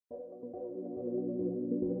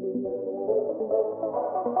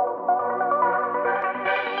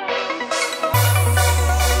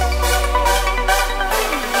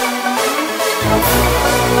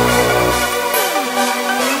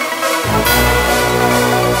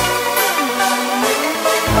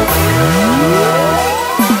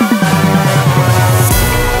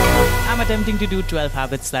Attempting to do 12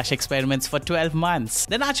 habits/experiments for 12 months.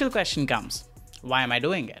 The natural question comes, why am I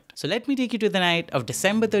doing it? So let me take you to the night of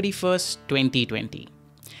December 31st, 2020.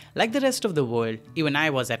 Like the rest of the world, even I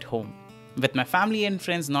was at home. With my family and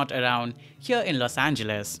friends not around here in Los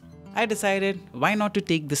Angeles, I decided why not to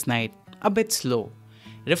take this night a bit slow,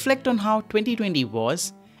 reflect on how 2020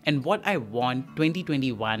 was and what I want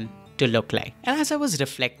 2021 to look like. And as I was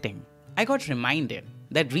reflecting, I got reminded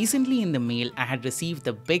that recently in the mail I had received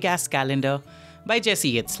the big ass calendar by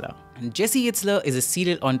Jesse Itzler. And Jesse Itzler is a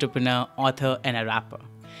serial entrepreneur, author and a rapper.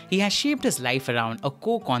 He has shaped his life around a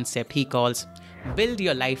core concept he calls build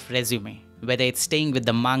your life resume. Whether it's staying with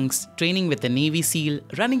the monks, training with the Navy SEAL,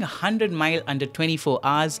 running 100-mile under 24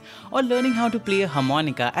 hours, or learning how to play a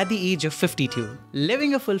harmonica at the age of 52.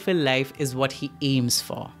 Living a fulfilled life is what he aims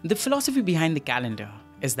for. The philosophy behind the calendar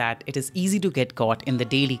is that it is easy to get caught in the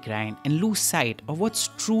daily grind and lose sight of what's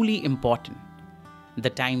truly important. The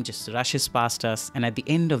time just rushes past us, and at the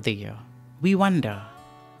end of the year, we wonder,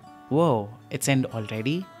 whoa, it's end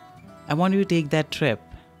already? I want you to take that trip,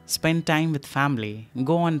 spend time with family,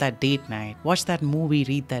 go on that date night, watch that movie,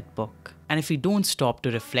 read that book. And if we don't stop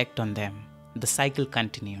to reflect on them, the cycle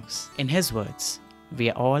continues. In his words, we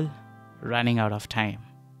are all running out of time.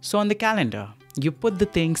 So on the calendar, you put the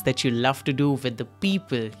things that you love to do with the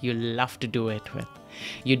people you love to do it with.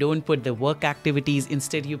 You don't put the work activities,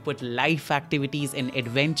 instead you put life activities and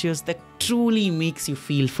adventures that truly makes you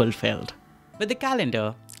feel fulfilled. With the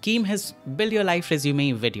calendar came his Build Your Life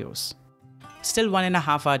Resume videos. Still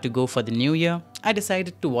 1.5 hours to go for the new year, I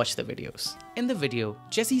decided to watch the videos. In the video,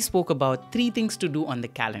 Jesse spoke about 3 things to do on the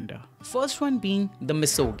calendar. First one being the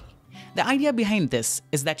misogi. The idea behind this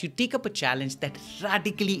is that you take up a challenge that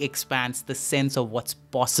radically expands the sense of what's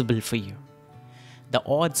possible for you. The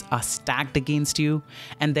odds are stacked against you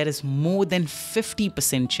and there is more than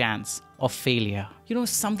 50% chance of failure. You know,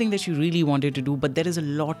 something that you really wanted to do, but there is a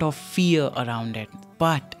lot of fear around it.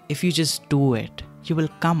 But if you just do it, you will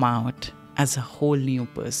come out as a whole new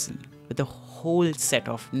person with a whole set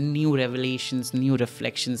of new revelations, new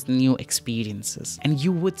reflections, new experiences. And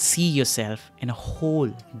you would see yourself in a whole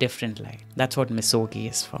different light. That's what misogi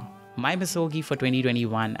is for. My misogi for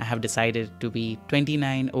 2021, I have decided to be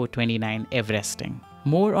 29/29 Everesting.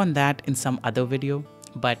 More on that in some other video,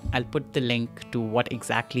 but I'll put the link to what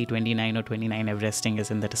exactly 29/29 Everesting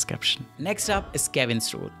is in the description. Next up is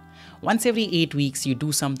Kevin's rule. Once every 8 weeks, you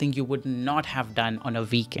do something you would not have done on a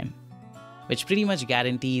weekend, which pretty much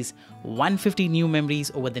guarantees 150 new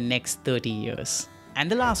memories over the next 30 years. And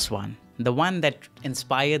the last one, the one that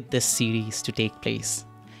inspired this series to take place,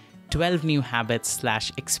 12 new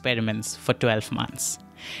habits/experiments for 12 months,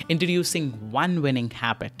 introducing one winning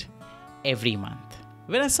habit every month.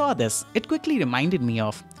 When I saw this, it quickly reminded me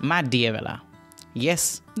of Matt D'Avella.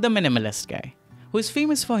 Yes, the minimalist guy, who is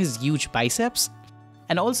famous for his huge biceps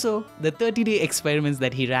and also the 30-day experiments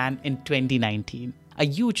that he ran in 2019. A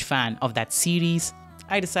huge fan of that series,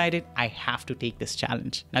 I decided I have to take this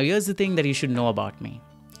challenge. Now here's the thing that you should know about me.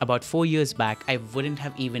 About 4 years back, I wouldn't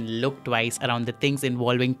have even looked twice around the things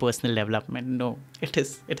involving personal development. No, it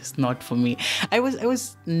is not for me. I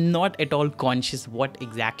was not at all conscious what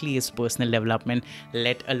exactly is personal development,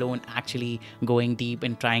 let alone actually going deep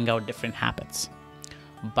and trying out different habits.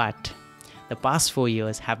 But the past 4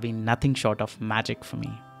 years have been nothing short of magic for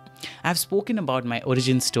me. I've spoken about my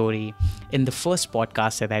origin story in the first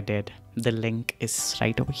podcast that I did. The link is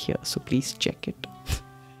right over here, so please check it.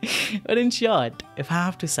 But in short, if I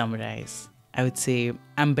have to summarize, I would say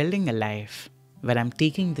I'm building a life where I'm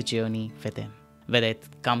taking the journey within. Whether it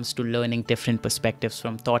comes to learning different perspectives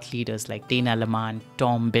from thought leaders like Dana Lamont,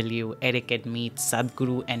 Tom Bilyeu, Eric Edmeade,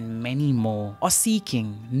 Sadhguru, and many more, or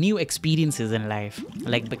seeking new experiences in life,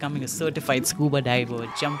 like becoming a certified scuba diver,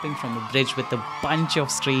 jumping from a bridge with a bunch of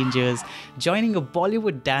strangers, joining a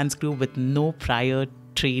Bollywood dance group with no prior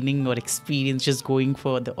training or experience, just going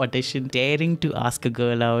for the audition, daring to ask a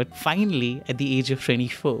girl out, finally at the age of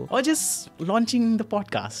 24, or just launching the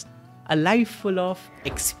podcast. A life full of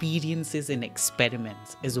experiences and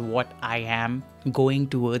experiments is what I am going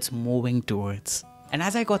towards, moving towards. And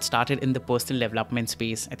as I got started in the personal development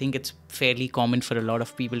space, I think it's fairly common for a lot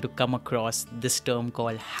of people to come across this term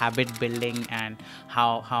called habit building and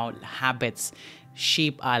how habits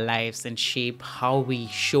shape our lives and shape how we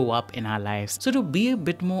show up in our lives. So to be a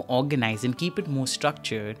bit more organized and keep it more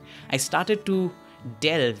structured, I started to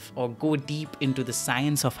delve or go deep into the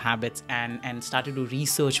science of habits and started to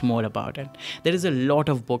research more about it. There is a lot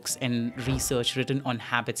of books and research written on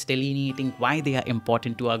habits delineating why they are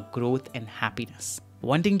important to our growth and happiness.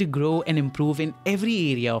 Wanting to grow and improve in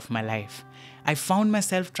every area of my life, I found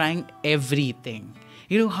myself trying everything.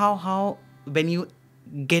 You know how when you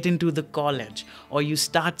get into the college or you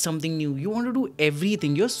start something new, you want to do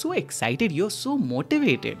everything. You're so excited, you're so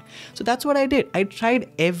motivated. So that's what I did. I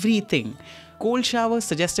tried everything. Cold shower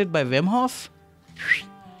suggested by Wim Hof,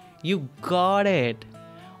 you got it.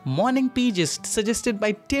 Morning pages suggested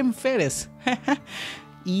by Tim Ferriss,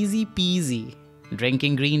 easy peasy.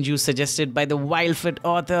 Drinking green juice suggested by the Wildfit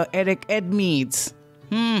author Eric Edmeades,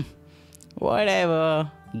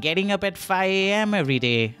 whatever. Getting up at 5 a.m. every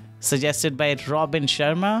day suggested by Robin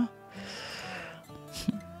Sharma,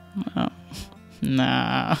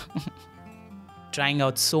 nah. Trying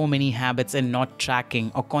out so many habits and not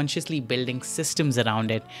tracking or consciously building systems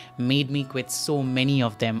around it made me quit so many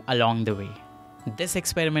of them along the way. This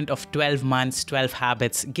experiment of 12 months, 12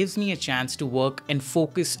 habits gives me a chance to work and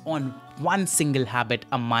focus on one single habit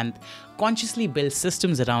a month, consciously build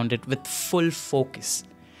systems around it with full focus.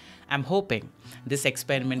 I'm hoping this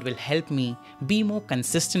experiment will help me be more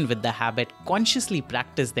consistent with the habit, consciously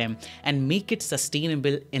practice them, and make it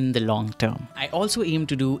sustainable in the long term. I also aim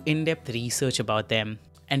to do in-depth research about them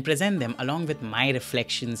and present them along with my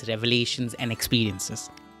reflections, revelations, and experiences.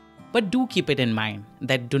 But do keep it in mind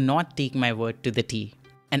that do not take my word to the T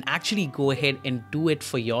and actually go ahead and do it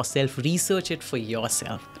for yourself, research it for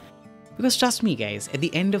yourself. Because trust me guys, at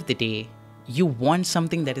the end of the day, you want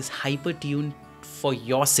something that is hyper-tuned for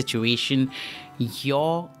your situation,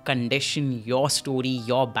 your condition, your story,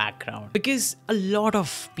 your background. Because a lot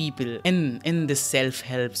of people in this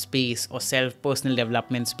self-help space or self-personal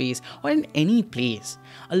development space or in any place,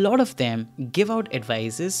 a lot of them give out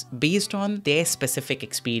advices based on their specific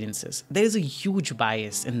experiences. There is a huge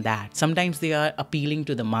bias in that. Sometimes they are appealing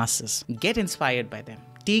to the masses. Get inspired by them.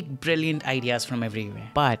 Take brilliant ideas from everywhere.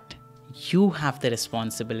 But you have the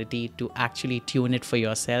responsibility to actually tune it for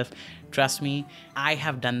yourself. Trust me, I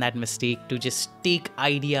have done that mistake to just take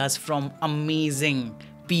ideas from amazing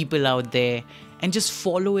people out there and just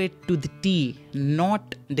follow it to the T,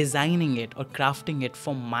 not designing it or crafting it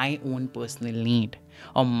for my own personal need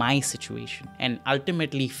or my situation, and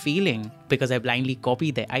ultimately failing because I blindly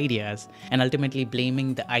copied the ideas and ultimately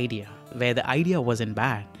blaming the idea where the idea wasn't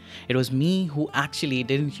bad. It was me who actually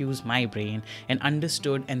didn't use my brain and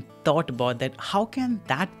understood and thought about that. How can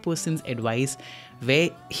that person's advice, where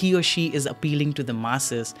he or she is appealing to the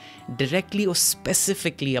masses, directly or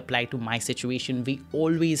specifically apply to my situation? We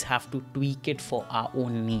always have to tweak it for our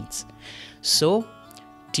own needs. So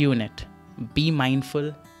tune it, be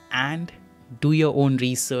mindful, and do your own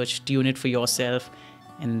research, tune it for yourself,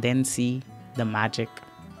 and then see the magic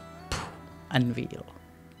unveil.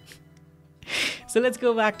 So let's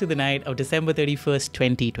go back to the night of December 31st,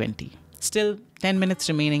 2020. Still 10 minutes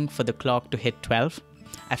remaining for the clock to hit 12.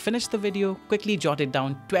 I finished the video, quickly jotted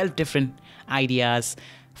down 12 different ideas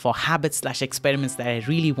for habits/experiments that I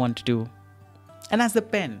really want to do. And as the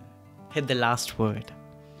pen hit the last word,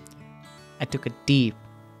 I took a deep,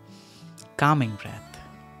 calming breath.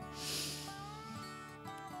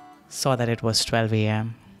 Saw that it was 12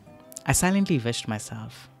 a.m. I silently wished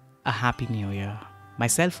myself a happy new year. My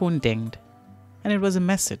cell phone dinged, and it was a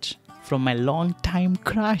message from my long-time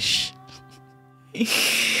crush.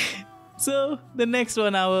 So the next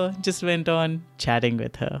 1 hour just went on chatting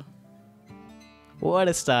with her. What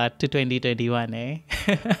a start to 2021, eh?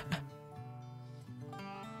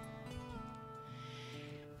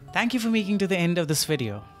 Thank you for making to the end of this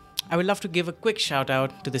video. I would love to give a quick shout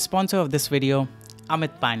out to the sponsor of this video,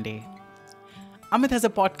 Amit Pandey. Amit has a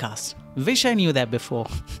podcast. Wish I knew that before.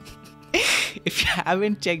 If you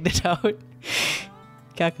haven't checked it out,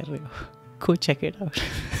 kya kar rahe ho? Go check it out.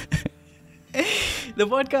 The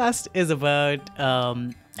podcast is about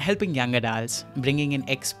helping young adults, bringing in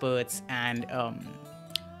experts and a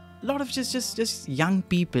lot of just young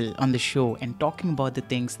people on the show and talking about the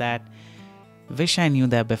things that wish I knew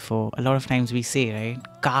that before. A lot of times we say, right?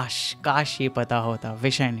 Kash ye pata hota.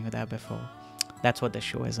 Wish I knew that before. That's what the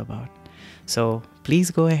show is about. So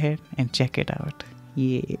please go ahead and check it out.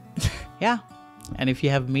 Yeah. And if you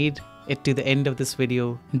have made it to the end of this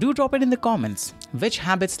video, do drop it in the comments. Which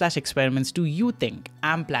habits/experiments do you think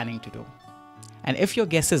I'm planning to do? And if your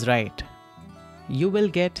guess is right, you will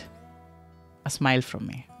get a smile from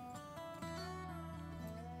me.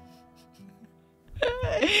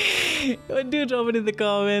 Do drop it in the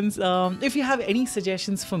comments. If you have any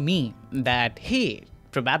suggestions for me that, hey,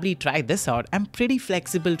 probably try this out, I'm pretty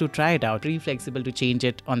flexible to try it out, pretty flexible to change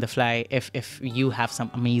it on the fly. If you have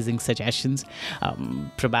some amazing suggestions,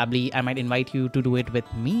 probably I might invite you to do it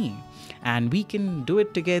with me, and we can do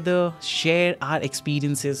it together, share our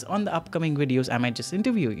experiences on the upcoming videos. I might just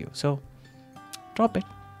interview you. So drop it.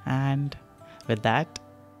 And with that,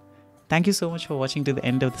 thank you so much for watching to the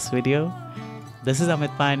end of this video. This is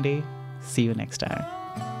Amit Pandey. See you next time.